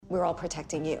we're all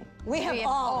protecting you. We have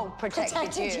all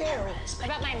protected you.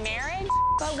 About my marriage?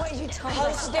 But what you told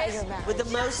us about your marriage. With the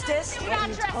mostest? What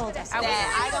you told us. Don't ever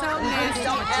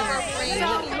bring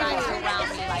anybody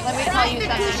around me like Let me that. tell you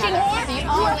something, Heather. The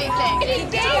only thing.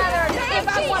 If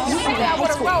I want to say I would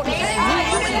have wrote it.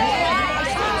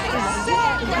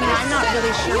 I'm not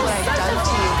really sure what I've done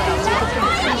to you, but I'll take it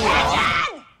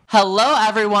from you. Hello,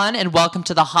 everyone, and welcome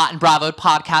to the Hot and Bravo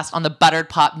podcast on the Buttered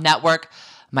Pop Network.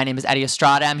 My name is Eddie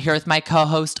Estrada. I'm here with my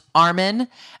co-host, Armin,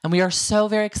 and we are so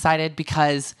very excited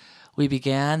because we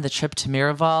began the trip to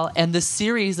Miraval and the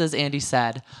series, as Andy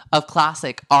said, of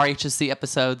classic RHOC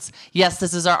episodes. Yes,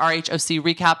 this is our RHOC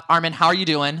recap. Armin, how are you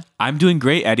doing? I'm doing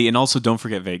great, Eddie, and also don't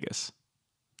forget Vegas.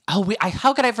 Oh,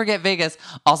 how could I forget Vegas?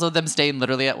 Also, them staying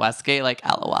literally at Westgate, like,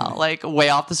 LOL, like, way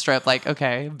off the strip, like,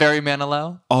 okay, very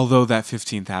Manilow. Although that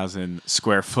 15,000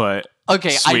 square foot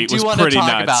Okay, I do want to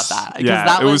talk about that. Yeah,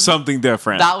 that it was something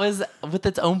different. That was with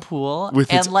its own pool With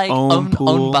and its like own pool.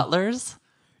 own butlers.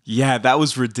 Yeah, that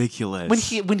was ridiculous. When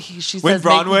she says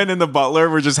Bronwyn and the butler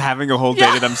were just having a whole day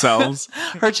to themselves.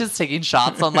 her just taking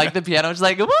shots on like the piano, she's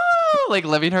like woo, like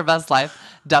living her best life.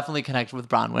 Definitely connected with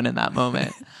Bronwyn in that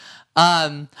moment.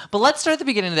 But let's start at the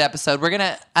beginning of the episode. We're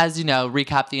gonna, as you know,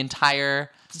 recap the entire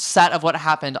set of what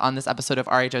happened on this episode of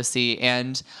RHOC.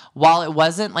 And while it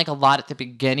wasn't like a lot at the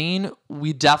beginning,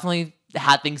 we definitely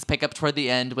had things pick up toward the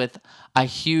end with a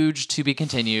huge to be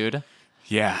continued.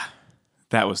 Yeah,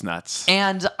 that was nuts.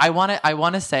 And I want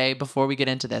to say before we get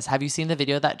into this, have you seen the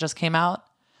video that just came out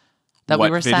that What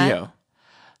we were video? sent?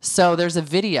 So there's a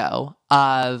video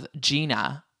of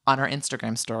Gina on her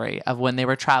Instagram story of when they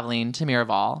were traveling to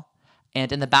Miraval, and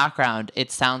in the background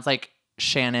it sounds like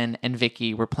Shannon and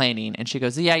Vicky were planning, and she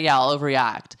goes, yeah, I'll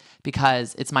overreact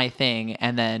because it's my thing.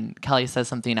 And then Kelly says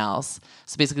something else.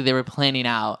 So basically they were planning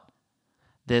out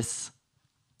this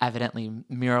evidently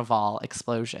Miraval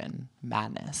explosion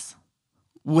madness.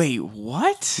 Wait,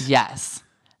 what? Yes.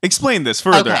 Explain this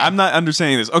further. Okay. I'm not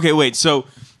understanding this. Okay, wait. So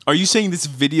are you saying this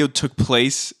video took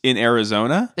place in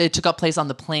Arizona? It took up place on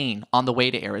the plane on the way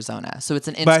to Arizona. So it's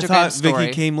an Instagram But I thought story.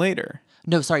 Vicky came later.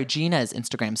 No, sorry, Gina's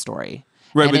Instagram story.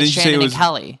 Right, and but it's did you say Shannon it was and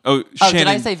Kelly. Oh, did Shannon.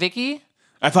 I say Vicky?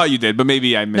 I thought you did, but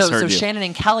maybe I No, misheard so you. Shannon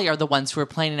and Kelly are the ones who are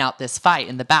planning out this fight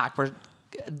in the back. Where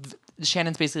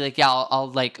Shannon's basically like, yeah,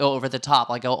 I'll like go over the top.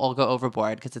 Like I'll go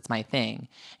overboard because it's my thing.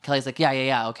 Kelly's like,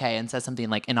 yeah, okay, and says something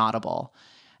like inaudible,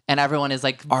 and everyone is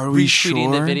like Are we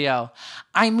retweeting the sure? video.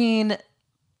 I mean,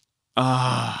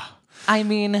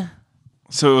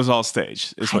 So it was all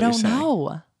staged, is I what you're don't saying.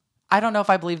 know. I don't know if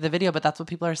I believe the video, but that's what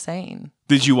people are saying.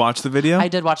 Did you watch the video? I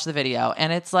did watch the video,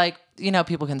 and it's like, you know,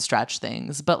 people can stretch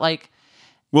things, but like,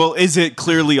 Well, is it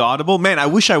clearly audible? Man, I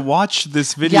wish I watched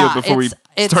this video before we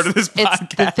started this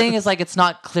podcast. The thing is, like, it's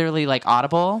not clearly like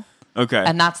audible. Okay.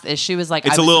 And that's the issue is like,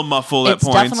 It's a little muffled at It's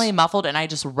points. definitely muffled. And I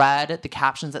just read the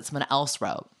captions that someone else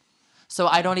wrote. So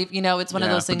I don't even, you know, it's one of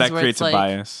those things but that where creates it's like, a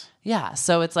bias. yeah.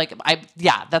 So it's like,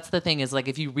 that's the thing is like,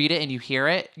 if you read it and you hear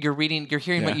it, you're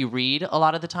hearing Yeah. what you read a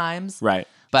lot of the times. Right.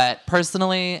 But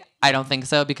personally, I don't think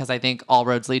so because I think all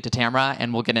roads lead to Tamra,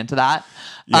 and we'll get into that.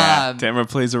 Yeah, Tamara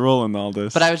plays a role in all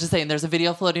this. But I was just saying, there's a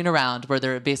video floating around where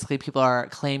there basically people are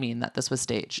claiming that this was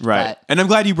staged. right. But And I'm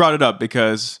glad you brought it up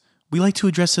because we like to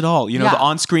address it all. You know, Yeah. the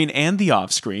on-screen and the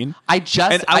off-screen. I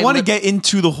I want to get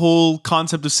into the whole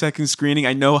concept of second screening.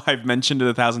 I know I've mentioned it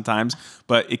 1,000 times,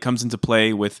 but it comes into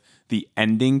play with the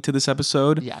ending to this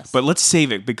episode. Yes. But let's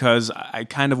save it because I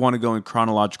kind of want to go in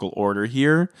chronological order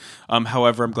here.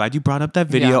 However, I'm glad you brought up that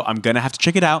video. Yeah. I'm going to have to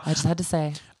check it out. I just had to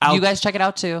say, I'll- you guys check it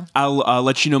out too. I'll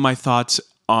let you know my thoughts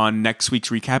on next week's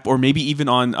recap or maybe even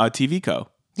on TV Co.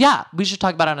 Yeah, we should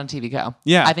talk about it on TV Co.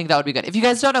 Yeah. I think that would be good. If you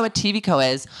guys don't know what TV Co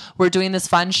is, we're doing this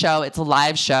fun show. It's a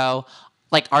live show.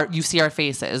 Like you see our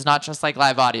faces, not just like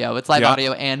live audio. It's live Yeah.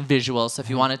 audio and visual. So if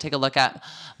you want to take a look at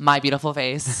my beautiful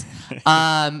face,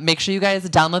 make sure you guys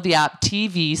download the app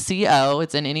TVCO.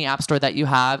 It's in any app store that you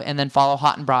have, and then follow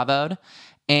Hot and Bravoed.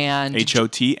 And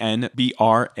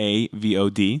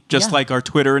HOTNBRAVOD, just Yeah. like our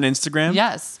Twitter and Instagram.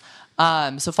 yes.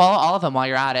 So follow all of them while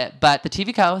you're at it. But the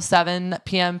TV Co, 7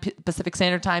 p.m. Pacific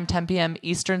Standard Time, 10 p.m.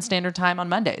 Eastern Standard Time on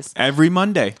Mondays. Every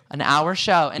Monday. An hour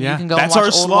show. And you can go That's and our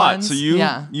watch old slot. ones. So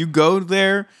you go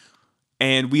there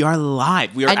and we are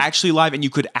live. We are And- actually live and you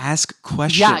could ask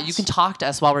questions. Yeah, you can talk to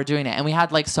us while we're doing it. And we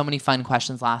had like so many fun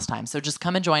questions last time. So just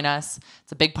come and join us.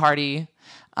 It's a big party.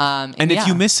 And if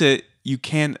you miss it, you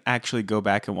can actually go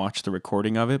back and watch the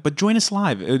recording of it, but join us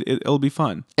live. It'll be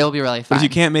fun. it'll be really But fun. if you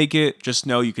can't make it, just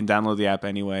know you can download the app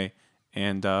anyway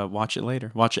and watch it later.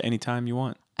 Watch it anytime you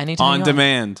want. Anytime On you want.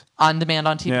 demand. On demand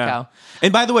on TV Co.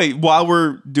 And by the way, while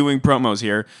we're doing promos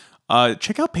here,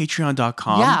 check out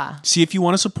patreon.com. Yeah. See if you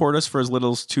want to support us for as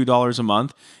little as $2 a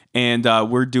month. And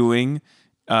we're doing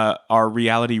our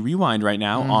reality rewind right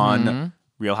now on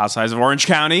Real Housewives of Orange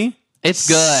County. It's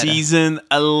good. Season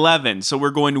 11. So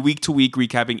we're going week to week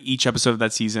recapping each episode of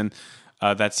that season.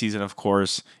 That season, of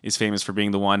course, is famous for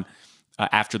being the one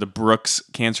after the Brooks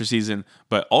cancer season,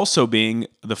 but also being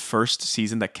the first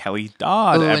season that Kelly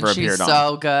Dodd ever and appeared she's on.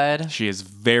 so good. She is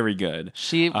very good.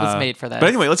 She was made for this. But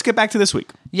anyway, let's get back to this week.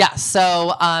 Yeah.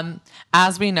 So,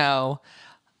 as we know,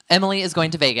 Emily is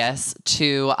going to Vegas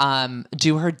to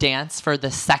do her dance for the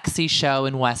sexy show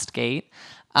in Westgate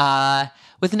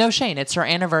with no Shane. It's her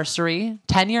anniversary,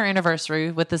 10-year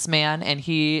anniversary with this man, and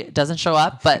he doesn't show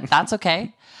up, but that's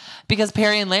okay because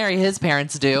Perry and Larry, his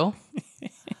parents, do.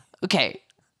 Okay.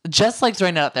 Just like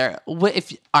throwing it out there,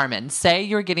 if Armin, say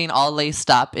you're getting all laced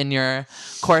up in your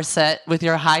corset with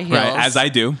your high heels, Right, as I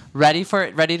do. ready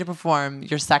to perform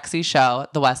your sexy show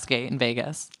at the Westgate in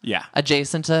Vegas. Yeah.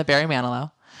 Adjacent to Barry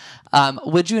Manilow.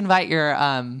 Would you invite your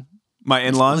My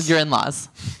in-laws? Your in-laws.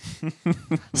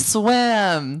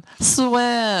 Swim.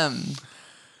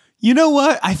 You know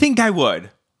what? I think I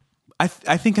would. I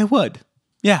think I would.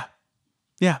 Yeah.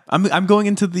 Yeah. I'm going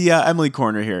into the Emily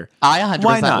corner here. I 100%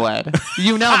 Why not? would.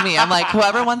 You know me. I'm like,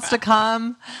 whoever wants to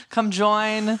come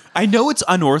join. I know it's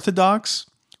unorthodox,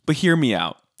 but hear me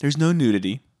out. There's no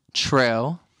nudity.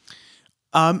 True.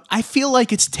 I feel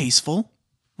like it's tasteful,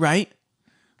 right?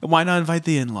 Why not invite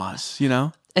the in-laws, you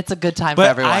know? It's a good time for But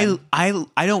everyone.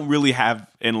 I don't really have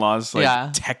in-laws, like,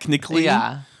 Yeah. technically.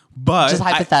 Yeah. But Just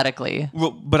hypothetically.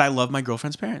 but I love my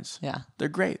girlfriend's parents. Yeah. They're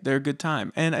great. They're a good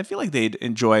time. And I feel like they'd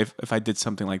enjoy if I did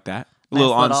something like that. A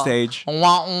little on stage.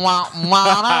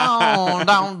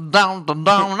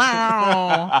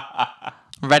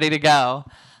 Ready to go.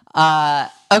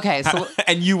 Okay, so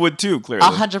And you would too, clearly.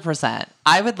 100%.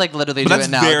 I would like literally But do that's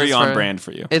it now. very just on brand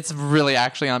for you. It's really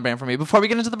actually on brand for me. Before we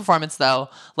get into the performance, though,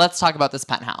 let's talk about this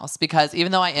penthouse because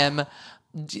even though I am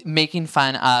making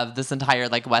fun of this entire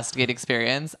like Westgate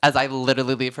experience, as I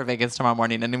literally leave for Vegas tomorrow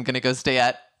morning and I'm gonna go stay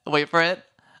at wait for it,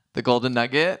 the Golden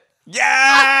Nugget.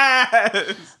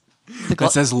 Yes! The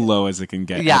That's as low as it can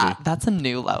get. yeah, Eddie. that's a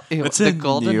new low. Ew, That's the a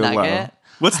Golden new Nugget. low.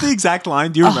 What's the exact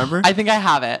line? Do you remember? I think I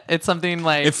have it. It's something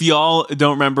like If y'all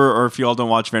don't remember, or if y'all don't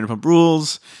watch Vanderpump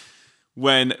Rules,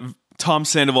 when Tom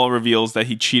Sandoval reveals that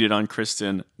he cheated on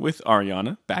Kristen with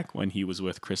Ariana, back when he was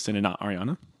with Kristen and not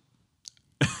Ariana,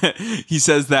 he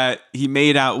says that he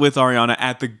made out with Ariana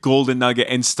at the Golden Nugget,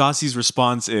 and Stassi's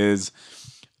response is,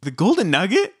 "The Golden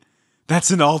Nugget?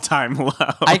 That's an all-time low."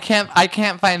 I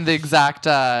can't find the exact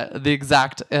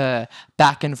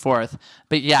back and forth,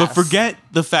 but yes. But forget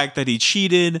the fact that he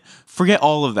cheated. Forget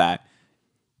all of that.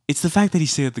 It's the fact that he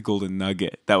stayed at the Golden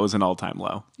Nugget that was an all-time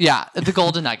low. Yeah, the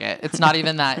Golden Nugget. It's not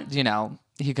even that, you know,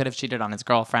 he could have cheated on his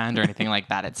girlfriend or anything like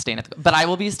that. It's staying at but I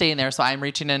will be staying there, so I'm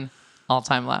reaching in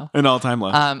all-time low. An all-time low.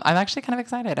 I'm actually kind of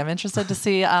excited. I'm interested to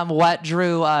see what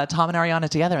drew Tom and Ariana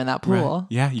together in that pool. Right.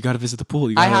 Yeah, you got to visit the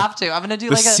pool. I have to. I'm gonna do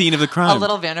the like scene of the crime. a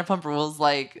little Vanderpump Rules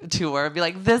like tour. Be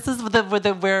like, this is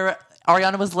where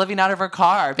Ariana was living out of her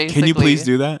car. Basically, Can you please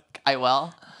do that? I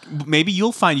will. Maybe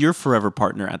you'll find your forever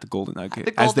partner at the Golden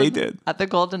Nugget, as they did. At the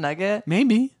Golden Nugget?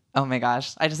 Maybe. Oh my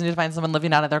gosh. I just need to find someone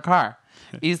living out of their car.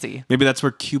 Easy. Maybe that's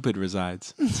where Cupid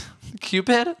resides.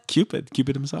 Cupid? Cupid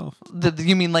himself.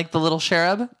 You mean like the little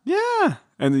cherub? Yeah.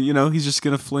 And, you know, he's just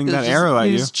going to fling that He's arrow at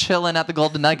you. He's chilling at the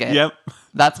Golden Nugget. Yep.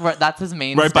 That's his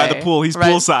main Right by the pool. He's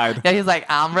poolside. Yeah, he's like,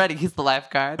 I'm ready. He's the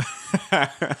lifeguard.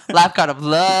 Lifeguard of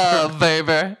love,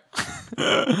 baby.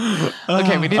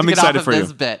 Okay, we need I'm to get off excited of for this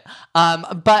you. bit.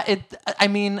 But I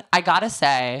mean, I gotta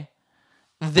say,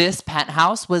 this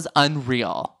penthouse was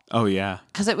unreal. Oh, yeah.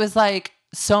 Because it was like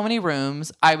so many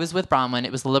rooms. I was with Bronwyn.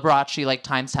 It was Liberace like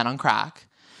times 10 on crack.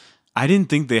 I didn't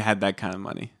think they had that kind of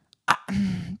money.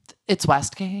 It's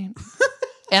Westgate.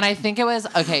 And I think it was,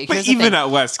 okay, But here's the even thing. at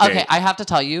Westgate. Okay, I have to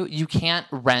tell you, you can't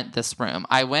rent this room.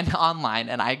 I went online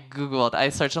and I Googled, I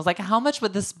searched, I was like, how much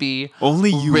would this be?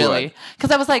 Only you Really? would.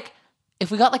 Because I was like,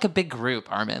 if we got like a big group,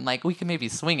 Armin, like we could maybe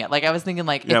swing it. Like I was thinking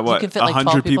like, Yeah, if what, you can fit like 12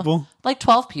 100 people. people? Like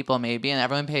 12 people maybe, and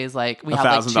everyone pays like, we have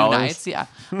like 2 $1,000? nights. Yeah.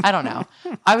 I don't know.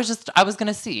 I was going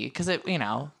to see, because it, you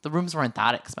know, the rooms weren't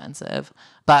that expensive,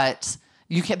 but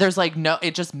you can't, there's like no,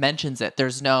 it just mentions it.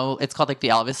 There's no, it's called like the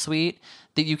Elvis Suite,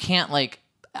 that you can't like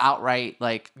outright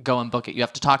like go and book it. You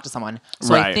have to talk to someone.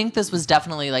 So I Right. think this was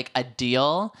definitely like a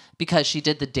deal because she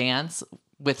did the dance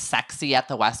with Sexy at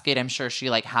the Westgate. I'm sure she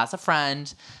like has a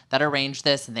friend that arranged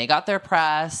this, and they got their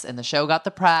press, and the show got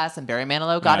the press, and Barry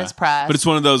Manilow got his press. But it's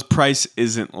one of those price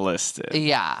isn't listed.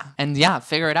 Yeah. And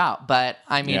figure it out. But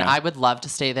I mean, I would love to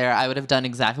stay there. I would have done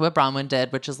exactly what Bronwyn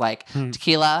did, which is like,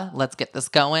 tequila, let's get this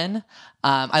going.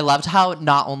 I loved how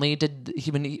not only did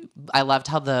I loved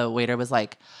how the waiter was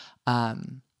like,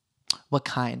 what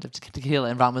kind of tequila?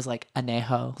 And Ron was like,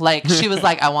 anejo. Like, she was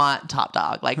like, I want Top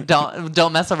Dog. Like,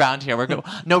 don't mess around here.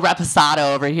 No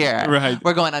reposado over here. Right.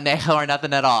 We're going anejo or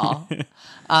nothing at all.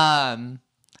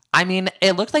 I mean,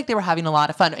 it looked like they were having a lot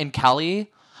of fun. And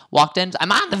Kelly walked in.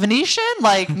 I'm on the Venetian.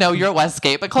 Like, no, you're at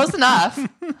Westgate, but close enough.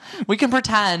 We can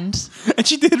pretend. And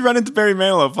she did run into Barry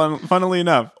Manilow, funnily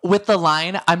enough. With the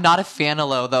line, I'm not a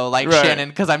fan-alo, though, like Shannon,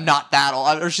 because I'm not that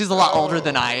old. Or she's a lot older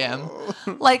than I am.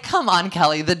 Like, come on,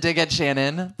 Kelly, the dig at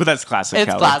Shannon. But that's classic It's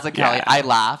Kelly. classic Kelly. Yeah. I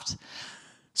laughed.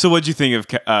 So what'd you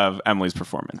think of Emily's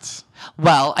performance?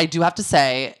 Well, I do have to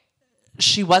say,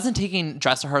 she wasn't taking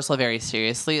dress rehearsal very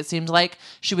seriously. It seemed like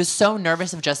she was so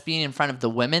nervous of just being in front of the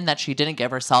women that she didn't give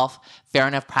herself fair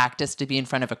enough practice to be in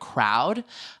front of a crowd.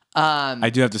 I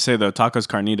do have to say, though, Tacos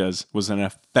Carnitas was an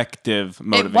effective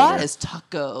motivator. It was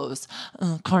tacos,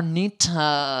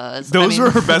 carnitas. Those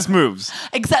were her best moves.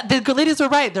 Exactly. The good ladies were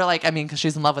right. They're like, I mean, because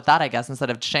she's in love with that, I guess, instead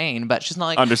of Shane. But she's not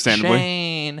like, Understandably.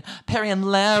 Shane, Perry and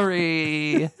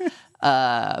Larry.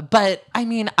 But, I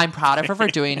mean, I'm proud of her for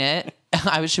doing it.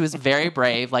 She was very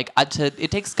brave. Like,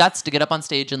 it takes guts to get up on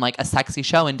stage in, like, a sexy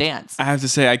show and dance. I have to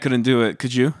say, I couldn't do it.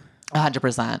 Could you?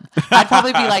 100%. I'd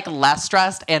probably be, like, less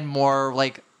stressed and more,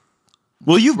 like,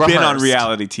 Well, you've been on rehearsed.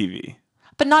 reality TV.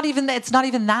 But it's not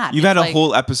even that. You've It's had a like,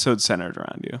 whole episode centered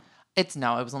around you. it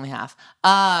was only half.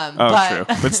 True.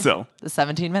 But still.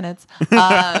 17 minutes.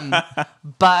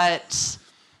 But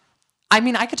I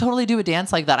mean, I could totally do a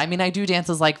dance like that. I mean, I do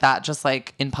dances like that just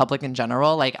like in public in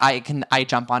general. Like I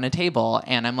jump on a table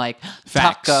and I'm like,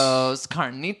 Facts. tacos,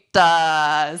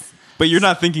 carnitas. But you're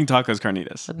not thinking Tacos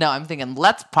Carnitas. No, I'm thinking,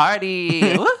 let's party.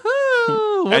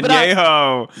 Woohoo. Whip And it up.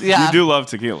 yay-ho. Yeah. You do love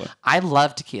tequila. I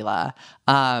love tequila.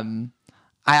 I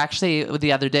actually,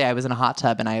 the other day, I was in a hot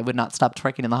tub and I would not stop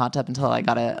twerking in the hot tub until I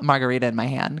got a margarita in my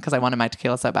hand because I wanted my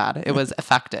tequila so bad. It was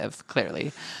effective,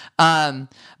 clearly. But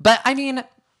I mean,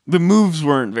 The moves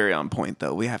weren't very on point,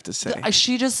 though, we have to say.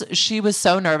 she was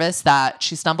so nervous that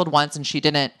she stumbled once and she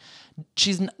didn't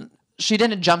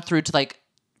jump through to like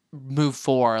move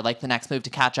 4, like the next move to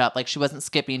catch up. Like she wasn't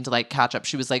skipping to like catch up.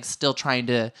 She was like still trying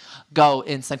to go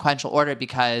in sequential order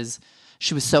because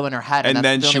she was so in her head. And that's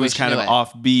then the she only way was kind of knew it.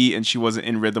 off beat and she wasn't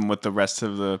in rhythm with the rest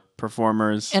of the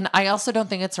performers. And I also don't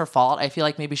think it's her fault. I feel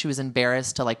like maybe she was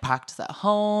embarrassed to like practice at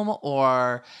home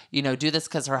or, do this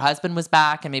because her husband was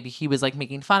back and maybe he was like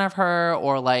making fun of her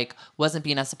or like wasn't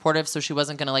being as supportive. So she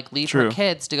wasn't going to like leave her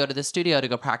kids to go to the studio to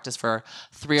go practice for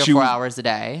 3 or 4 hours a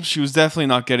day. She was definitely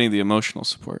not getting the emotional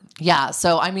support. Yeah.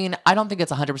 So, I mean, I don't think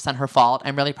it's 100% her fault.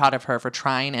 I'm really proud of her for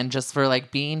trying and just for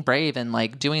like being brave and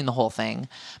like doing the whole thing.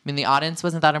 I mean, the audience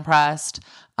wasn't that impressed.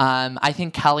 I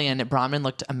think Kelly and Bronwyn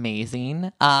looked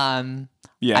amazing. Yes.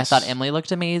 I thought Emily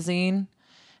looked amazing.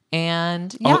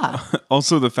 And yeah.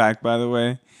 Also the fact, by the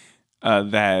way,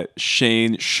 that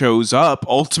Shane shows up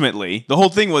ultimately. The whole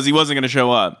thing was he wasn't going to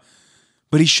show up.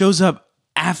 But he shows up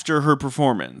after her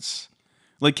performance.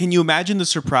 Like, can you imagine the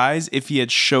surprise if he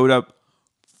had showed up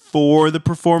for the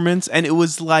performance? And it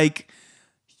was like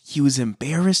he was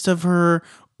embarrassed of her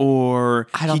or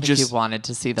I don't think he wanted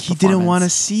to see the he performance. didn't want to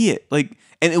see it. Like,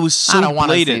 and it was so I don't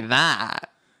want to see blatant. that.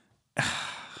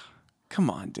 Come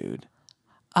on, dude.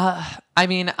 I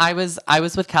mean, I was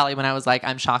with Kelly when I was like,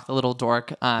 I'm shocked the little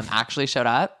dork actually showed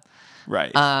up.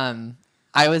 Right.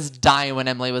 I was dying when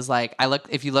Emily was like,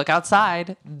 if you look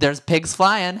outside, there's pigs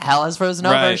flying. Hell has frozen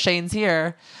over. Right. Shane's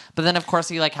here. But then of course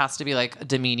he like has to be like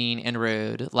demeaning and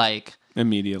rude, like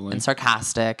Immediately. and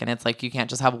sarcastic. And it's like, you can't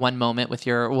just have one moment with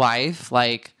your wife,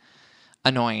 like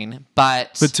annoying.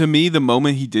 But to me, the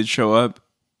moment he did show up,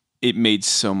 it made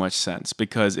so much sense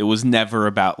because it was never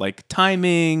about like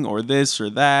timing or this or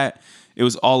that. It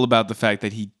was all about the fact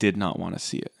that he did not want to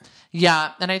see it.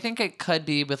 yeah. And I think it could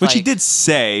be with Which like, he did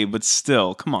say, but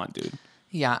still, come on, dude.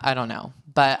 yeah, I don't know.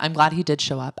 But I'm glad he did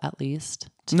show up at least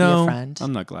to be a friend.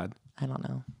 I'm not glad. I don't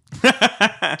know.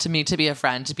 To me, to be a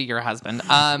friend, to be your husband.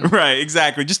 Right,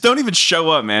 exactly. Just don't even show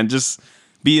up, man. Just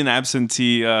be an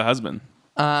absentee husband.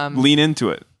 Lean into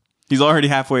it. He's already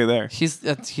halfway there. He's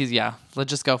yeah. Let's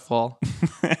just go full.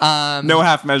 No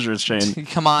half measures, Shane.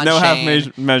 Come on, no Shane.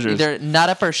 half measures. Either nut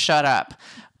up or shut up.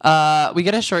 We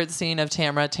get a short scene of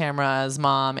Tamara's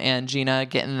mom and Gina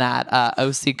getting that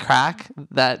OC crack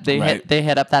that they Right.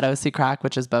 hit up that OC crack,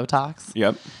 which is Botox.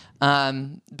 Yep.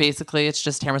 Basically, it's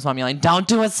just Tamara's mom yelling, "Don't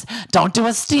do a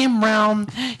steam room.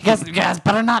 You guys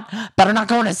better not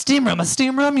go in a steam room. A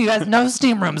steam room. You guys know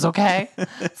steam rooms, okay?"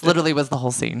 It literally was the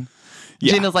whole scene.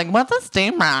 Yeah. Gina's like, "What's a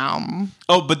steam room?"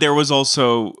 Oh, but there was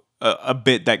also a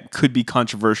bit that could be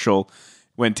controversial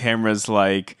when Tamara's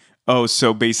like, "Oh,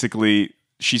 so basically,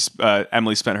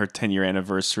 Emily spent her 10-year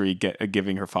anniversary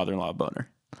giving her father-in-law a boner."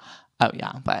 Oh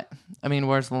yeah, but I mean,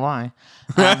 where's the lie?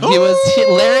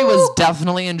 Larry was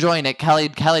definitely enjoying it. Kelly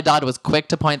Dodd was quick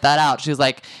to point that out. She was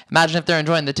like, "Imagine if they're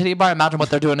enjoying the titty bar. Imagine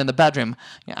what they're doing in the bedroom."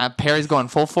 Yeah, Perry's going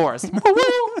full force.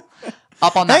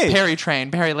 Up on that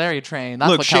Perry Larry train.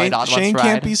 That's what Kelly Dodd wants to Shane ride.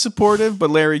 can't be supportive, but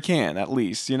Larry can at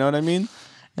least. You know what I mean?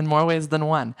 In more ways than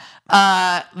one.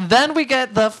 Then we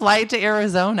get the flight to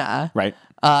Arizona. Right.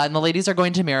 And the ladies are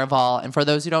going to Miraval. And for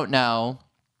those who don't know,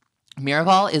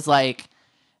 Miraval is like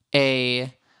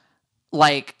a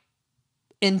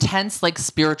intense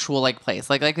spiritual place.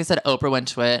 Like I said, Oprah went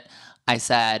to it. I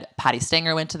said Patty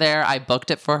Stanger went to there. I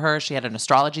booked it for her. She had an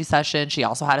astrology session. She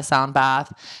also had a sound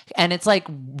bath. And it's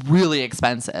really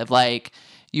expensive.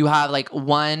 You have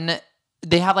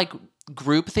they have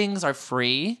group things are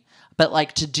free,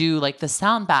 but to do the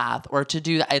sound bath or to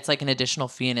do it's an additional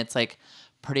fee, and it's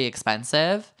pretty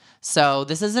expensive. So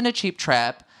this isn't a cheap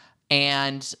trip.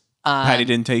 And Patty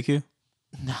didn't take you?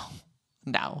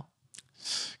 No.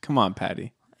 Come on,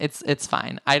 Patty. It's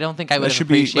fine. I don't think I would That have should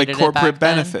be appreciated corporate it back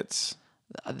then. benefits.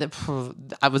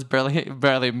 I was barely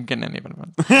getting any benefit.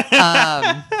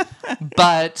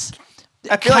 But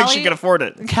I feel like she could afford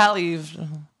it. Kelly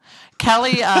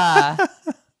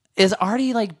is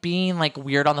already being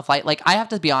weird on the flight. I have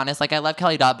to be honest, I love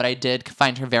Kelly Dodd, but I did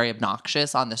find her very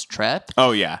obnoxious on this trip.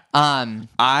 Oh yeah.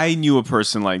 I knew a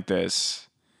person like this,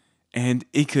 and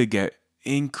it could get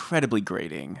incredibly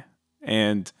grating.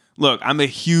 And look, I'm a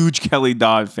huge Kelly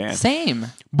Dodd fan. Same.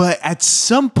 But at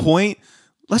some point,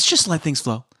 let's just let things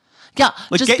flow. Yeah,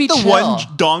 just get be the chill. one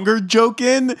donger joke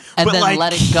in, and but then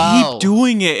let it go. Keep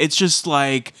doing it. It's just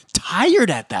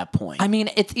tired at that point. I mean,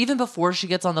 it's even before she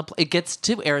gets on it gets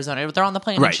to Arizona. They're on the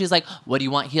plane, Right. and she's like, "What do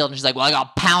you want healed?" And she's like, "Well, I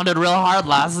got pounded real hard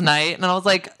last night." And I was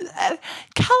like,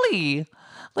 "Kelly,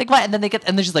 what?" And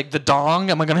then she's like, "The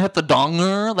dong? Am I gonna hit the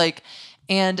donger?"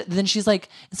 And then she's like,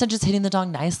 instead of just hitting the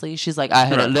dong nicely, she's like, "I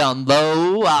hit it down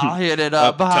low. I'll hit it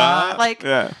up high." top.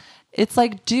 Yeah. It's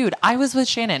dude, I was with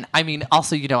Shannon. I mean,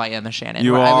 also, I am a Shannon.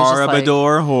 You where I was are a just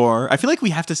Bador whore. I feel like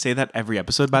we have to say that every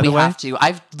episode, by the We way. have to.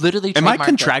 I've literally Am I trademarked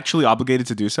it. contractually obligated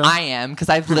to do so? I am, because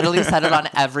I've literally said it on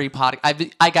every podcast.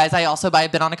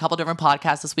 I've been on a couple different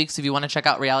podcasts this week, so if you want to check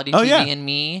out Reality TV yeah. and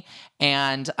Me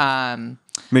and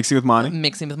Mixing with Monty?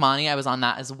 Mixing with Monty, I was on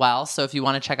that as well. So if you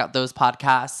want to check out those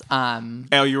podcasts,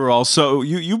 You were also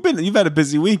you've had a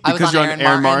busy week I was because you're on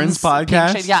Aaron Martin's Pink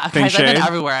podcast. Shade. Yeah, Pink guys, I've been Shade.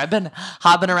 everywhere. I've been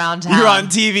hopping around town. You're on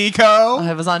TV Co.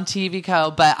 I was on TV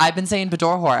Co, but I've been saying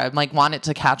Bador whore. I'm want it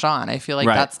to catch on. I feel like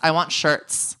Right. I want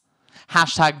shirts.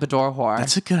 Hashtag Bador whore.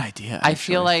 That's a good idea. I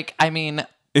feel like,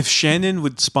 if Shannon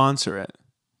would sponsor it.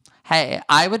 hey,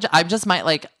 I just might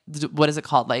what is it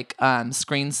called?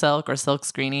 Screen silk or silk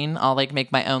screening. I'll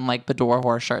make my own Bador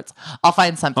whore shirts. I'll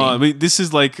find something. This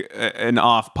is an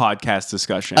off podcast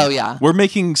discussion. Oh, yeah. We're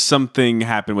making something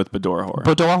happen with Bador Whore.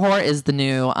 Bador whore is the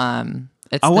new,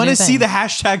 it's I want to see the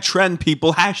hashtag trend,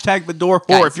 people. Hashtag Bador Whore.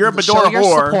 Guys, If you're a Bador show your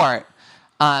Whore. support.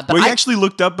 But We actually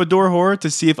looked up Bador Whore to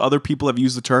see if other people have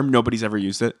used the term. Nobody's ever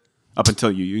used it up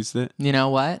until you used it. You know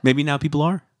what? Maybe now people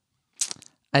are.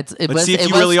 Let's See if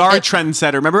you really are a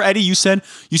trendsetter. Remember, Eddie, you said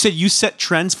you set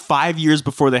trends 5 years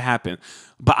before they happen.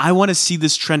 But I want to see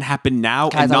this trend happen now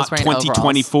Guys, and I was not wearing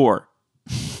 2024.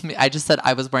 I just said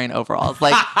I was wearing overalls.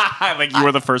 Like you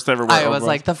were the first to ever wear I overalls.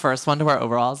 was the first one to wear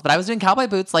overalls, but I was doing cowboy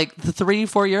boots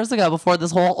 3-4 years ago before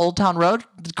this whole Old Town Road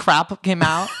crap came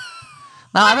out.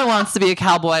 Now everyone wants to be a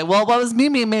cowboy. Well, what was me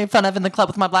being made fun of in the club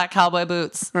with my black cowboy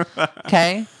boots?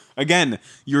 Okay. Again,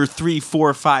 you're 3,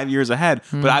 4, 5 years ahead,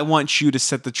 but I want you to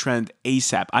set the trend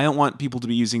ASAP. I don't want people to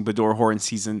be using Bador Whore in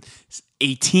season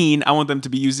 18. I want them to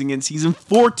be using it in season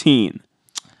 14.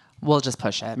 We'll just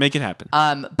push it. Make it happen.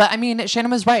 But I mean,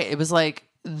 Shannon was right. It was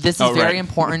this is very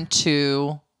important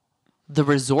to the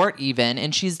resort even.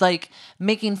 And she's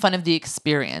making fun of the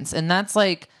experience. And that's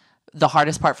the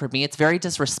hardest part for me. It's very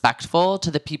disrespectful to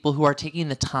the people who are taking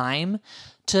the time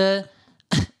to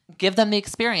give them the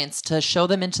experience, to show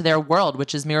them into their world,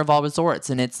 which is Miraval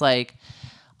Resorts. And it's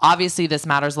obviously this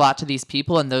matters a lot to these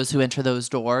people and those who enter those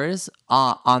doors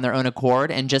on their own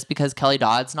accord. And just because Kelly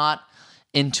Dodd's not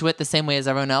into it the same way as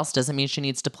everyone else doesn't mean she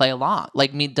needs to play along.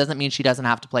 Doesn't mean she doesn't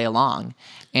have to play along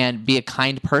and be a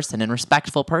kind person and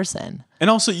respectful person. And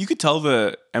also, you could tell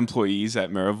the employees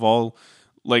at Miraval,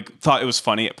 like thought it was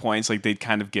funny at points, like they'd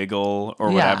kind of giggle or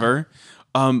Yeah. whatever.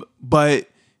 But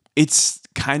it's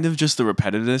kind of just the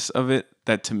repetitiveness of it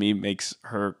that to me makes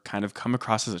her kind of come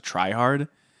across as a tryhard.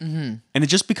 And it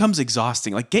just becomes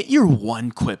exhausting. Like, get your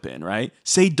one quip in, right?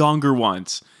 Say donger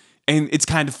once, and it's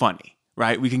kind of funny,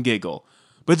 right? We can giggle.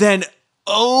 But then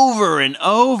over and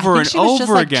over and she was over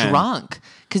just like again. drunk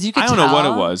because you could I don't know what it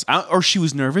tell- was. Or she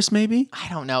was nervous, maybe? I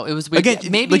don't know. It was weird.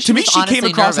 Again, maybe like, to me, was she came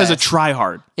honestly across as a nervous.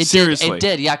 tryhard. It Seriously.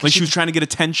 did, yeah, 'cause Like she she was trying to get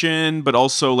attention, but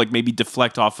also like maybe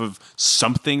deflect off of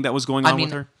something that was going on I mean,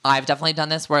 with her. I've definitely done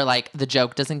this where like the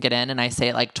joke doesn't get in and I say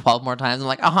it like 12 more times. I'm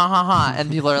like, ha ha ha.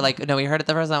 And people are like, no, we heard it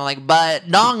the first time. I'm like, but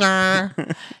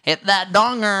donger, hit that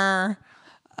donger.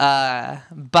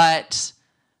 But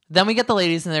then we get the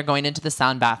ladies and they're going into the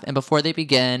sound bath. And before they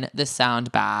begin the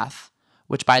sound bath,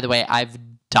 which by the way, I've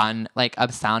done like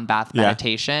a sound bath Yeah.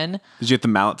 meditation. Did you get the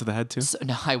mallet to the head too? So,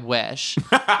 no, I wish.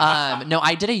 No,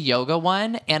 I did a yoga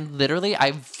one and literally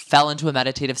I fell into a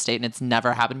meditative state and it's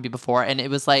never happened to me before. And it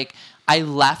was like, I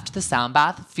left the sound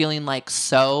bath feeling like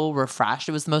so refreshed.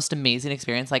 It was the most amazing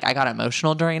experience. Like I got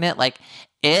emotional during it. Like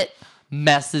it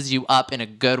messes you up in a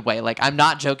good way. Like I'm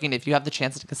not joking. If you have the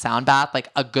chance to take a sound bath, like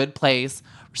a good place,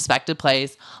 respected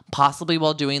place, possibly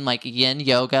while doing like yin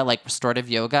yoga, like restorative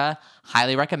yoga,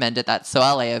 highly recommend it. That's so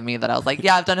LA of me that I was like,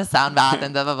 yeah, I've done a sound bath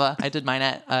and blah, blah, blah. I did mine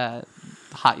at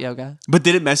hot yoga. But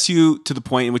did it mess you to the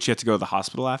point in which you had to go to the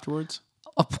hospital afterwards?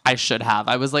 Oh, I should have.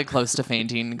 I was like close to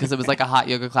fainting because it was like a hot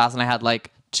yoga class and I had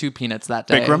like 2 peanuts that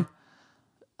day. Bikram?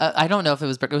 I don't know if it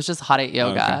was Bikram. It was just hot 8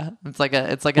 yoga. Okay. It's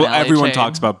like an Well, LA everyone chain.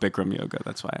 talks about Bikram yoga.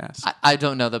 That's why I asked. I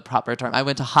don't know the proper term. I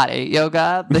went to Hot 8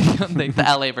 Yoga, the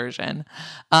LA version.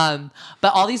 But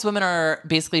all these women are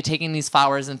basically taking these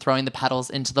flowers and throwing the petals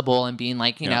into the bowl and being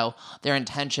like, you know, their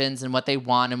intentions and what they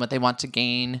want to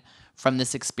gain from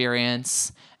this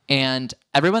experience. And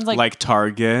everyone's like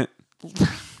Target,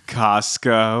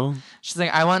 Costco, she's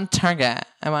like, I want Target.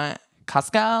 I want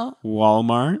Costco.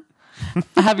 Walmart.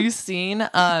 Have you seen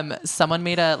someone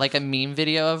made a meme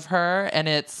video of her and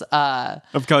it's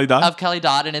Of Kelly Dodd? of Kelly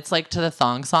Dodd and it's like to the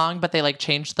thong song, but they like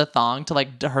changed the thong to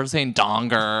like her saying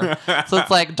donger. So it's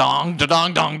like dong da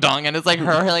dong dong dong and it's like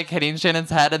her like hitting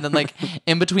Shannon's head and then like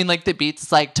in between like the beats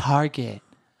it's like Target.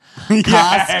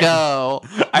 Costco.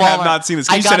 I have Walmart. not seen this.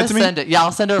 Can I you send it gotta to me? send it. Yeah,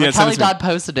 I'll send it over. Yeah, send Kelly it to me. Dodd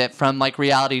posted it from like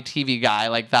reality TV guy,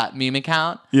 like that meme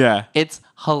account. Yeah. It's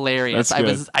hilarious. That's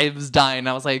good. I was dying.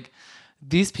 I was like,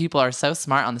 these people are so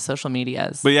smart on the social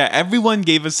medias. But yeah, everyone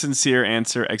gave a sincere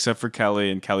answer except for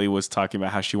Kelly. And Kelly was talking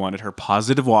about how she wanted her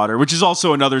positive water, which is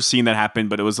also another scene that happened,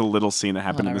 but it was a little scene that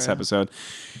happened in this Whatever. episode.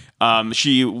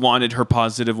 She wanted her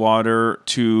positive water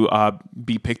to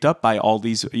be picked up by all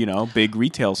these, big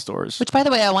retail stores. Which, by the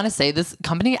way, I want to say this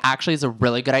company actually is a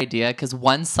really good idea because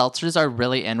one, seltzers are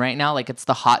really in right now. Like it's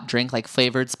the hot drink, like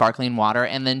flavored sparkling water.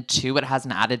 And then 2, it has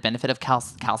an added benefit of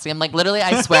calcium. Like literally,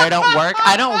 I swear I don't work.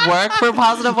 I don't work for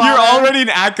positive water. You're already an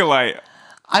acolyte.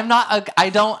 I'm not.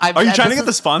 I don't. Are you trying to get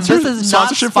the sponsor? This is not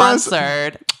Sponsorship for us?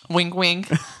 sponsored. Wink, wink.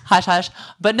 Hush, hush.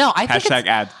 But no, I think Hashtag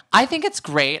ad. I think it's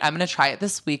great. I'm gonna try it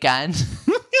this weekend.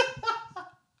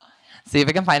 See if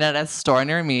I can find it at a store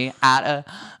near me, at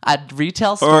a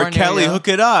retail store. Or near Kelly, you. hook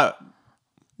it up.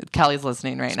 Kelly's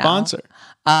listening right Sponsor.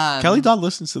 now. Kelly Dodd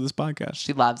listens to this podcast.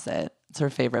 She loves it. It's her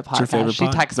favorite podcast. her favorite She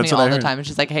pod? texts me That's what I all the heard. time and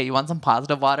she's like, hey, you want some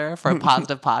positive water for a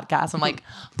positive podcast? I'm like,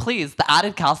 please, the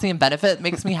added calcium benefit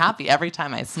makes me happy every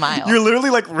time I smile. You're literally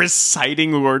like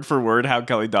reciting word for word how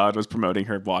Kelly Dodd was promoting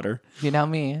her water. You know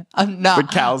me. No. The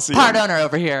calcium. Part owner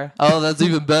over here. Oh, that's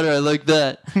even better. I like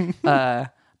that.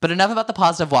 But enough about the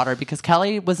positive water because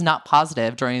Kelly was not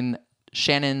positive during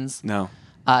Shannon's No.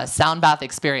 sound bath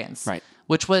experience. Right.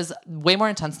 Which was way more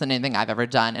intense than anything I've ever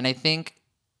done. And I think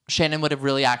Shannon would have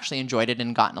really actually enjoyed it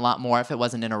and gotten a lot more if it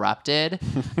wasn't interrupted.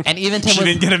 And even Tim She was...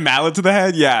 didn't get a mallet to the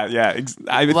head? Yeah.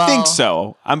 I would Well, think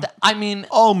so. I'm I mean,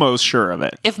 almost sure of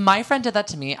it. if my friend did that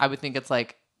to me, I would think it's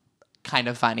like kind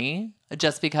of funny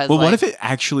just because Well, like, what if it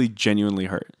actually genuinely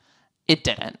hurt? it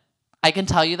didn't. I can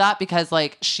tell you that because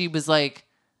like she was like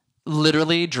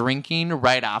literally drinking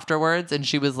right afterwards and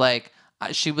she was like,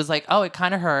 oh, it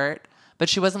kind of hurt. But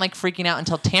she wasn't like freaking out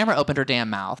until Tamara opened her damn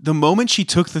mouth. The moment she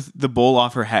took the bowl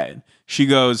off her head, she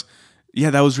goes, yeah,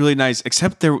 that was really nice.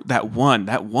 Except that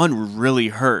one really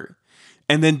hurt.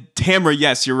 And then Tamara,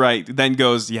 yes, you're right, then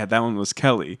goes, yeah, that one was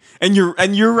Kelly. And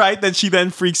you're right that she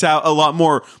then freaks out a lot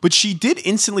more. But she did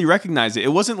instantly recognize it. It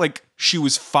wasn't like she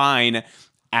was fine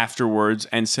afterwards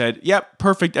and said, yep,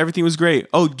 perfect, everything was great.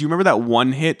 Oh, do you remember that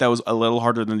one hit that was a little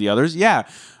harder than the others? Yeah.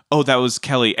 Oh, that was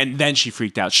Kelly. And then she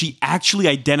freaked out. She actually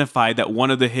identified that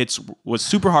one of the hits was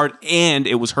super hard and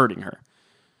it was hurting her.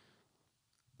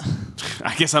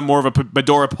 I guess I'm more of a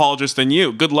Beador apologist than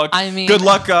you. Good luck. I mean- good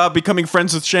luck becoming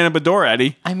friends with Shannon Beador,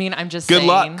 Eddie. I mean, I'm just Good saying.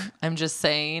 luck. I'm just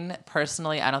saying.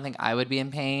 Personally, I don't think I would be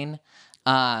in pain.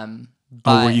 Oh,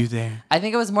 But were you there? I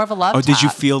think it was more of a love. Oh, did you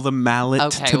tap. feel the mallet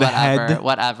Okay, to the whatever, head?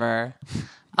 whatever.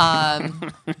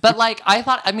 But like, I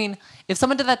thought. I mean, if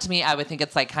someone did that to me, I would think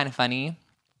it's like kind of funny.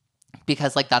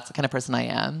 Because like that's the kind of person I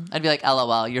am. I'd be like,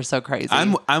 LOL, you're so crazy.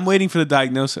 I'm waiting for the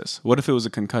diagnosis. What if it was a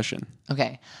concussion?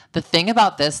 Okay. The thing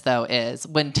about this though is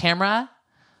when Tamra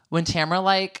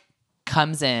like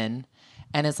comes in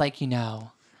and is like,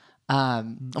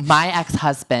 my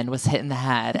ex-husband was hit in the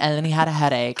head and then he had a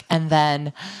headache and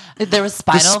then there was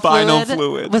spinal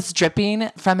fluid was dripping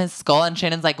from his skull and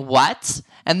Shannon's like, what?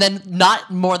 And then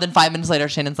not more than 5 minutes later,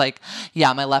 Shannon's like,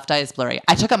 yeah, my left eye is blurry.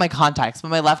 I took out my contacts, but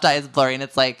my left eye is blurry. And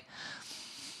it's like,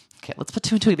 okay, let's put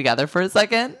two and two together for a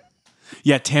second.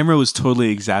 Yeah, Tamra was totally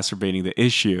exacerbating the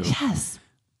issue. Yes.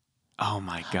 Oh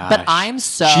my gosh. But I'm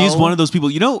so... She's one of those people.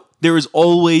 There is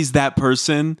always that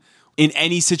person in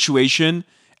any situation,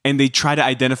 and they try to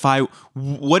identify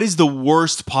what is the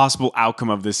worst possible outcome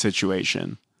of this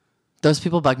situation. Those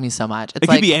people bug me so much. It's It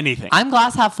could be anything. I'm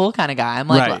glass half full kind of guy. I'm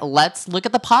like, Right. let's look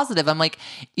at the positive. I'm like,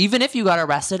 even if you got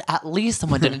arrested, at least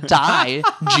someone didn't die,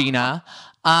 Gina.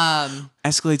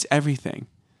 Escalates everything.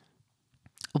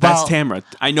 That's Tamra.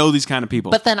 I know these kind of people.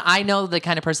 But then I know the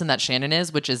kind of person that Shannon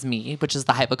is, which is me, which is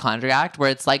the hypochondriac, where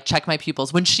it's like, check my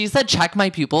pupils. When she said check my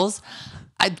pupils,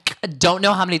 I don't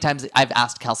know how many times I've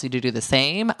asked Kelsey to do the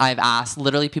same. I've asked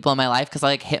literally people in my life because I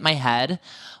like hit my head.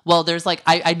 Well, there's like,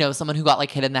 I know someone who got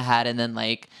like hit in the head and then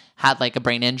like had like a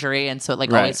brain injury. And so it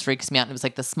like Right. always freaks me out. And it was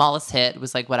like the smallest hit. It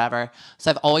was like whatever. So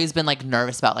I've always been like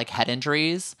nervous about like head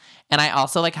injuries. And I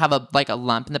also like have a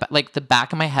lump in the back, like the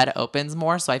back of my head opens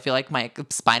more. So I feel like my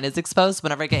spine is exposed.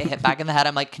 Whenever I get hit back in the head,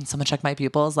 I'm like, can someone check my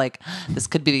pupils? Like this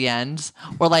could be the end.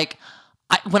 Or like,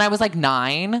 when I was like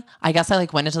 9, I guess I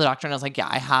like went into the doctor and I was like, yeah,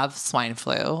 I have swine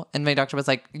flu. And my doctor was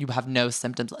like, you have no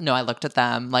symptoms. No, I looked at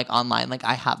them like online, like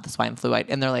I have the swine flu.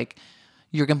 And they're like,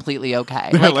 you're completely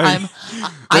okay. Like,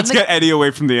 let's get Eddie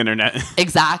away from the internet.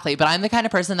 Exactly. But I'm the kind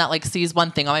of person that like sees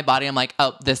one thing on my body. I'm like,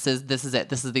 oh, this is it.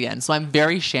 This is the end. So I'm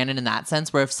very Shannon in that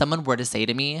sense, where if someone were to say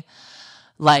to me,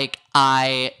 like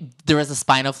there was a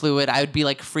spinal fluid, I would be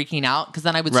like freaking out because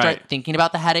then I would start Right. thinking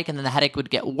about the headache and then the headache would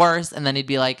get worse and then it'd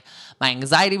be like my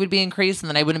anxiety would be increased and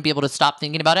then I wouldn't be able to stop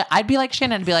thinking about it. I'd be like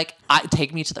Shannon, I'd be like,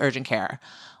 take me to the urgent care.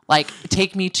 Like,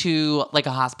 take me to like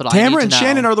a hospital. Tamra and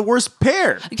Shannon are the worst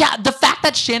pair. Yeah, the fact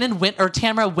that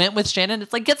Tamra went with Shannon,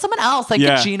 it's like, get someone else. Like,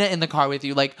 Yeah. get Gina in the car with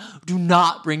you. Like, do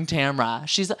not bring Tamra.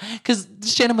 Because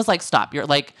Shannon was like, stop. You're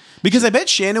like... Because I bet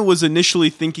Shannon was initially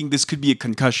thinking this could be a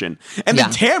concussion. And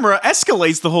then Yeah. Tamra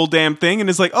escalates the whole damn thing and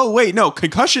is like, oh, wait, no,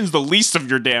 concussion's the least of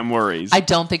your damn worries. I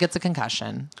don't think it's a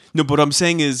concussion. No, but what I'm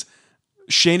saying is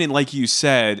Shannon, like you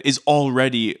said, is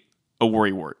already a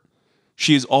worrywart.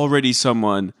 She is already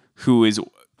someone who is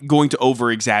going to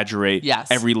over-exaggerate Yes.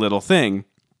 every little thing.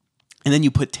 And then you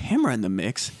put Tamra in the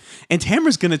mix, and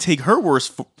Tamra's going to take her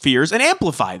worst fears and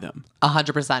amplify them.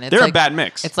 100%. They're a bad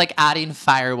mix. It's like adding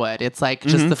firewood. It's like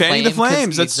just the Fanning the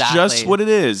flames. That's just what it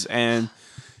is. And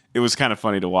it was kind of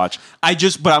funny to watch.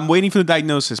 But I'm waiting for the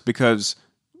diagnosis because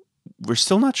we're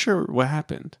still not sure what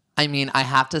happened. I mean, I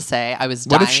have to say, I was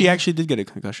What dying. if she actually did get a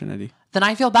concussion, Eddie? Then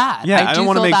I feel bad. Yeah, I don't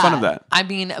wanna feel make fun bad. of that. I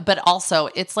mean, but also,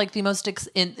 it's like the most,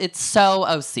 it's so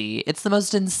OC. It's the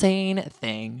most insane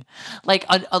thing. Like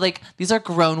these are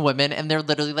grown women and they're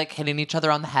literally like hitting each other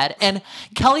on the head. And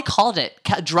Kelly called it.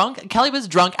 Kelly was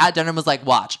drunk at dinner and was like,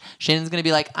 watch, Shannon's going to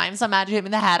be like, I'm so mad you hit me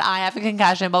in the head. I have a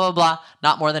concussion, blah, blah, blah.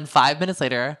 Not more than 5 minutes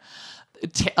later,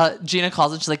 Gina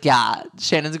calls and she's like, yeah,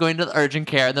 Shannon's going to the urgent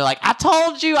care. And they're like, I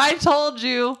told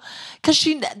you. Because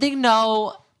they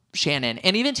know Shannon.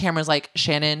 And even Tamara's like,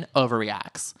 Shannon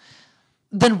overreacts.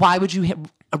 Then why would you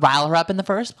rile her up in the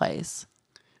first place?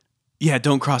 Yeah,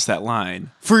 don't cross that line.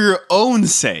 For your own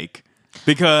sake.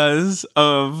 Because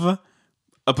of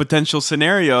a potential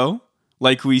scenario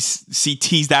like we see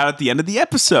teased out at the end of the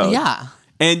episode. Yeah.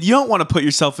 And you don't want to put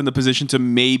yourself in the position to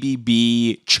maybe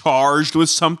be charged with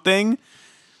something.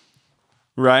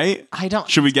 Right? I don't.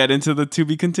 Should we get into the to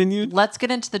be continued? Let's get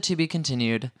into the to be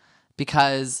continued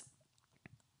because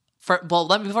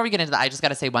before we get into that, I just got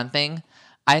to say one thing.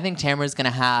 I think Tamara's going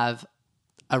to have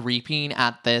a reaping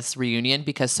at this reunion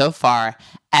because so far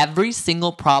every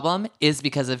single problem is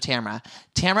because of Tamara.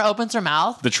 Tamara opens her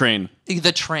mouth. The train.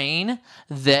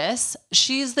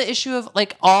 She's the issue of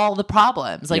like all the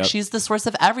problems. Like Yep. she's the source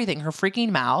of everything. Her freaking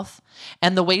mouth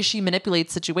and the way she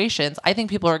manipulates situations. I think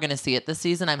people are going to see it this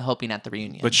season. I'm hoping at the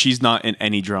reunion. But she's not in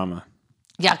any drama.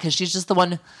 Yeah, because she's just the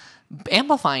one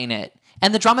amplifying it.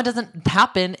 And the drama doesn't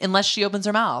happen unless she opens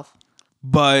her mouth.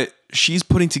 but she's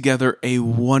putting together a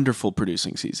wonderful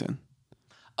producing season.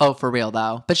 Oh, for real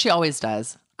though. But she always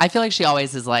does. I feel like she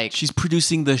always is like... She's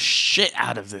producing the shit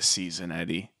out of this season,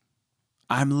 Eddie.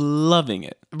 I'm loving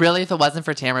it. Really, if it wasn't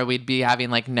for Tamra, we'd be having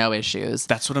like no issues.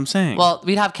 That's what I'm saying. Well,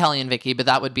 we'd have Kelly and Vicky,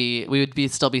 but we would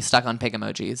still be stuck on pig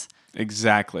emojis.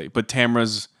 Exactly. But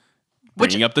Tamra's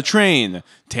bringing up the train.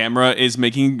 Tamra is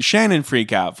making Shannon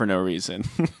freak out for no reason.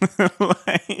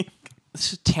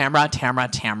 Tamra.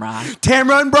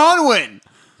 Tamra and Bronwyn.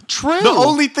 True. The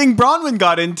only thing Bronwyn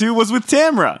got into was with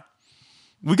Tamra.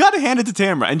 We got to hand it to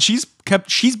Tamra, and she's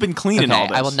been clean in all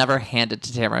this. I will never hand it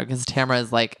to Tamra because Tamra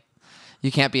is like,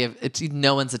 you can't be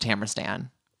no one's a Tamra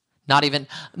stan. Not even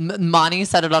Monty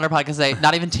said it on her podcast today.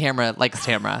 Not even Tamra likes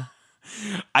Tamra.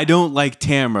 I don't like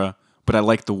Tamra, but I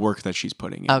like the work that she's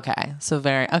putting in. Okay,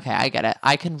 I get it.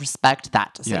 I can respect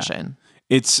that decision.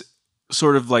 Yeah. It's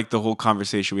sort of like the whole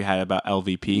conversation we had about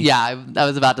LVP. Yeah, I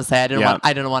was about to say I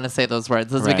didn't want to say those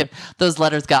words. Those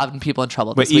letters got people in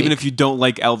trouble. But even if you don't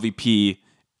like LVP,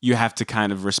 you have to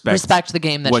kind of respect the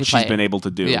game that what she's been able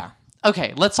to do. Yeah.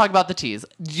 Okay, let's talk about the tease.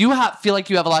 You feel like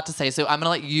you have a lot to say, so I'm going to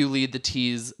let you lead the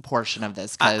tease portion of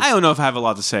this. I don't know if I have a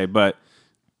lot to say, but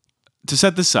to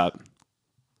set this up,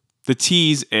 the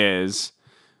tease is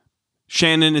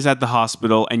Shannon is at the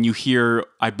hospital and you hear,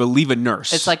 I believe, a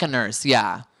nurse. It's like a nurse,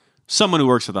 yeah. Someone who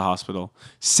works at the hospital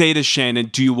say to Shannon,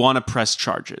 do you want to press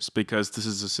charges? Because this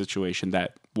is a situation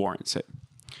that warrants it.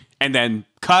 And then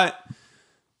cut,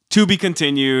 to be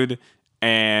continued,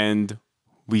 and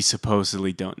we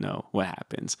supposedly don't know what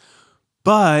happens.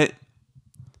 But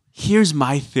here's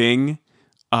my thing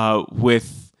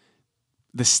with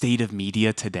the state of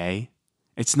media today.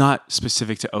 It's not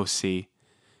specific to OC.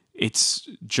 It's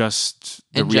just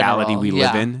the reality we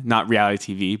live in. Not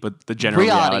reality TV, but the general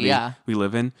reality we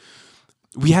live in.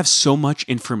 We have so much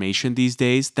information these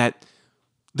days that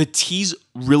the tease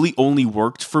really only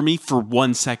worked for me for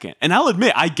 1 second. And I'll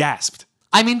admit, I gasped.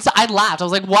 I mean, I laughed. I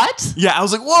was like, what? Yeah, I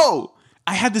was like, whoa.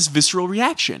 I had this visceral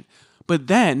reaction. But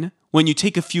then when you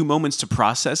take a few moments to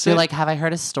process You're like, have I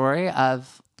heard a story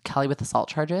of Kelly with assault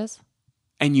charges?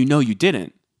 And you know you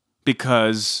didn't.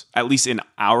 Because at least in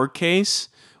our case,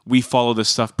 we follow this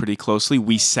stuff pretty closely.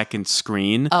 We second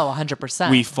screen. Oh, 100%.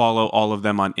 We follow all of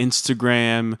them on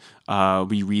Instagram.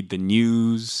 We read the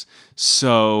news.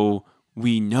 So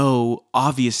we know,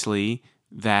 obviously,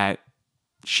 that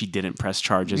she didn't press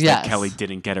charges, that Kelly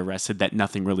didn't get arrested, that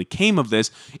nothing really came of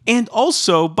this. And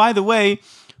also, by the way,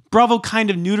 Bravo kind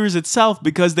of neuters itself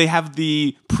because they have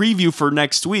the preview for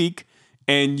next week.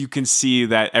 And you can see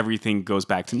that everything goes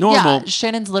back to normal. Yeah,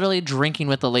 Shannon's literally drinking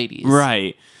with the ladies.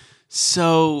 Right.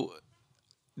 So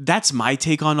that's my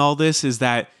take on all this, is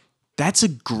that that's a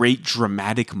great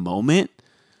dramatic moment,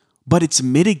 but it's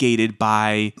mitigated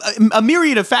by a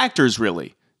myriad of factors,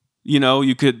 really. You know,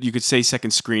 you could say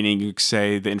second screening, you could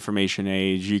say the information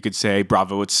age, you could say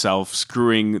Bravo itself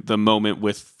screwing the moment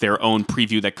with their own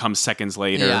preview that comes seconds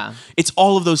later. Yeah. It's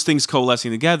all of those things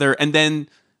coalescing together, and then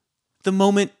the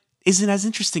moment isn't as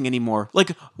interesting anymore.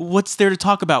 Like, what's there to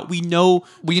talk about? We know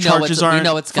charges aren't we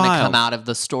know it's going to come filed. out of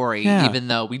the story, even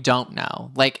though we don't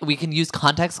know. Like, we can use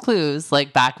context clues,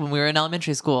 like back when we were in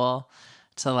elementary school,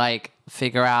 to like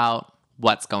figure out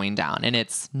what's going down, and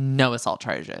it's no assault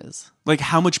charges. Like,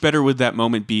 how much better would that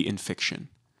moment be in fiction?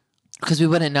 Because we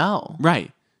wouldn't know.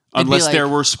 Right. Unless there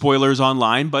were spoilers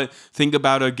online, but think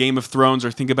about a Game of Thrones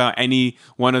or think about any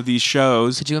one of these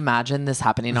shows. Could you imagine this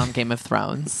happening on Game of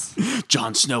Thrones?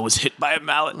 Jon Snow was hit by a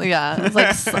mallet. Yeah, it's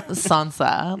like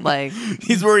Sansa. Like,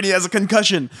 he's worried he has a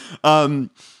concussion. But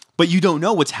you don't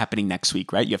know what's happening next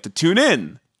week, right? You have to tune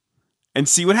in and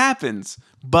see what happens.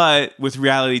 But with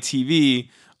reality TV,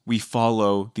 we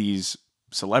follow these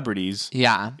celebrities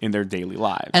in their daily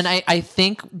lives. And I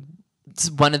think it's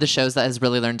one of the shows that has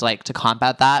really learned like to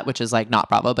combat that, which is like not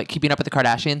Bravo, but Keeping Up with the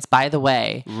Kardashians. By the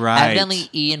way, evidently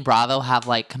E and Bravo have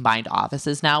like combined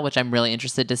offices now, which I'm really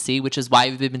interested to see, which is why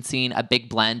we've been seeing a big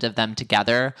blend of them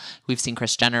together. We've seen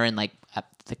Kris Jenner and like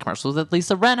the commercials with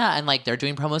Lisa Rinna, and like they're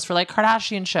doing promos for like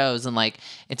Kardashian shows, and like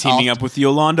it's teaming up with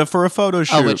Yolanda for a photo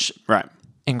shoot. Which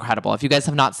incredible. If you guys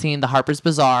have not seen the Harper's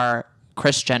Bazaar,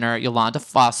 Kris Jenner, Yolanda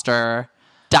Foster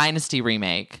Dynasty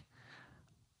remake,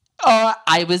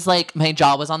 I was like, my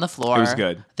jaw was on the floor. It was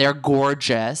good. They're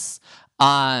gorgeous.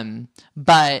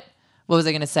 But what was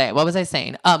I going to say? What was I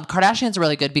saying? Kardashians are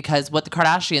really good because what the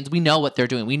Kardashians, we know what they're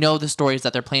doing. We know the stories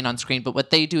that they're playing on screen, but what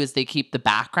they do is they keep the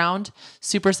background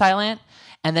super silent.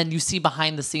 And then you see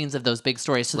behind the scenes of those big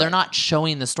stories. So they're not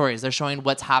showing the stories. They're showing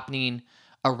what's happening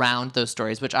around those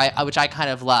stories, which I kind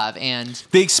of love. And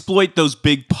they exploit those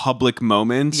big public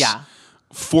moments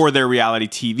for their reality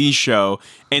TV show,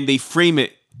 and they frame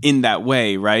it in that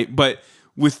way, right? But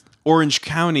with Orange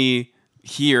County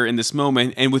here in this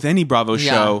moment, and with any Bravo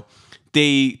show,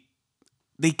 they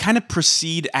kind of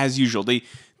proceed as usual.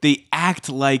 They act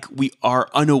like we are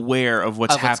unaware of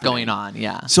what's happening. going on.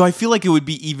 Yeah. So I feel like it would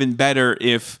be even better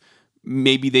if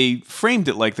maybe they framed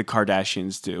it like the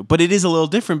Kardashians do. But it is a little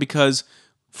different because,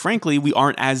 frankly, we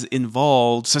aren't as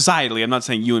involved societally. I'm not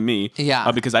saying you and me,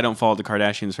 because I don't follow the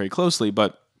Kardashians very closely,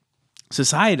 but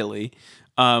societally,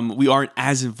 we aren't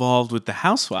as involved with the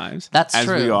housewives as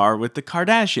we are with the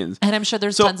Kardashians. And I'm sure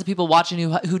there's tons of people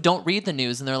watching who don't read the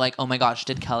news and they're like, oh my gosh,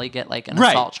 did Kelly get like an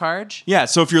assault charge? Yeah,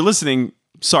 so if you're listening,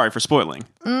 sorry for spoiling.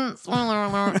 Spoiler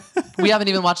alert. We haven't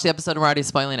even watched the episode and we're already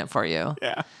spoiling it for you.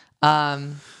 Yeah.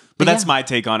 But that's my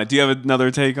take on it. Do you have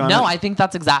another take on it? No, I think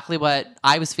that's exactly what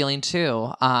I was feeling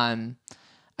too. I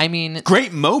mean...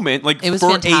 Great moment. Like, it was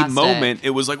for fantastic. a moment, it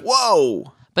was like,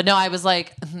 whoa! But no, I was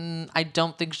like, I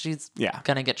don't think she's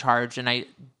going to get charged, and I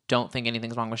don't think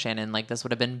anything's wrong with Shannon. Like, this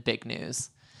would have been big news.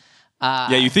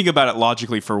 Yeah, you think about it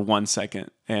logically for 1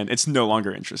 second, and it's no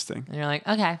longer interesting. And you're like,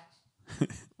 okay,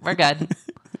 we're good.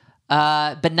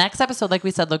 But next episode, like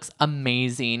we said, looks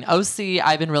amazing. OC,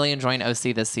 I've been really enjoying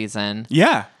OC this season.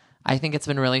 Yeah. I think it's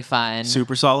been really fun.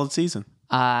 Super solid season.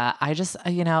 I just,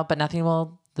 but nothing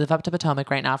will live up to Potomac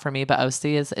right now for me, but OC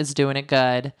is doing it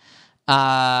good.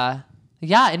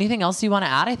 Yeah, anything else you want to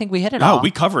add? I think we hit it all. Oh, we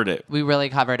covered it. We really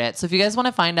covered it. So if you guys want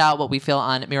to find out what we feel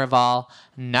on Miraval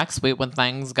next week when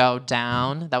things go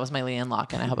down, that was my Leanne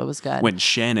Locken. I hope it was good. When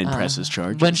Shannon presses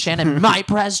charges. When Shannon might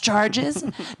press charges.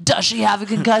 Does she have a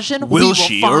concussion? Will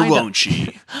she or won't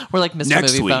she? We're like Mr.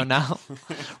 Next Movie week. Phone now.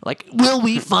 We're like, will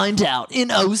we find out in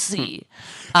OC?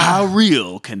 How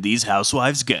real can these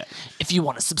housewives get? If you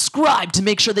want to subscribe to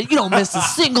make sure that you don't miss a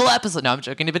single episode. No, I'm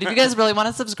joking. But if you guys really want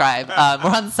to subscribe,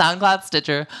 we're on SoundCloud,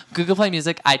 Stitcher, Google Play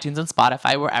Music, iTunes, and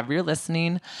Spotify, wherever you're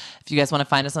listening. If you guys want to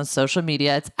find us on social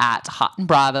media, it's at Hot and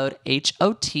Bravoed,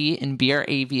 HOT and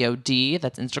BRAVOD.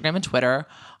 That's Instagram and Twitter.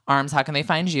 Arms, how can they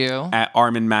find you? At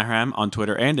Armin Mahram on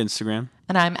Twitter and Instagram.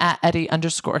 And I'm at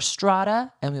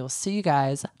Eddie_Strada. And we will see you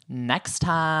guys next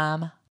time.